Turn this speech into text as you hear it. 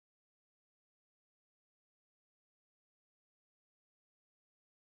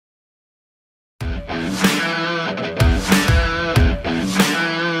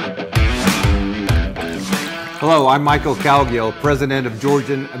Hello, I'm Michael Calgill, president of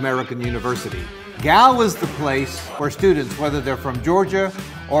Georgian American University. GAL is the place where students, whether they're from Georgia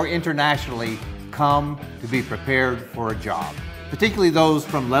or internationally, come to be prepared for a job. Particularly those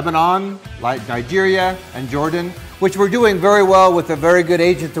from Lebanon, like Nigeria and Jordan, which we're doing very well with a very good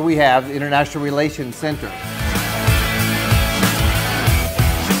agent that we have, the International Relations Center.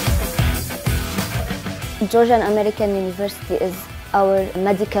 Georgian American University is our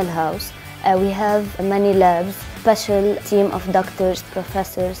medical house. We have many labs, special team of doctors,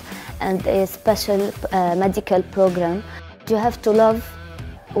 professors, and a special medical program. You have to love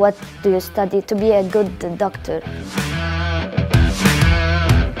what do you study to be a good doctor.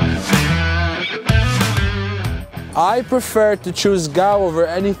 I prefer to choose GAL over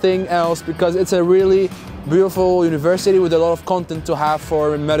anything else because it's a really beautiful university with a lot of content to have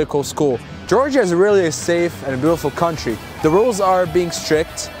for medical school. Georgia is really a safe and beautiful country. The rules are being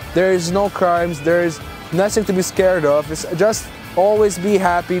strict. There is no crimes. There is nothing to be scared of. It's just always be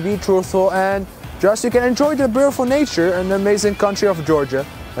happy, be truthful, and just you can enjoy the beautiful nature and the amazing country of Georgia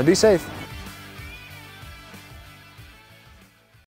and be safe.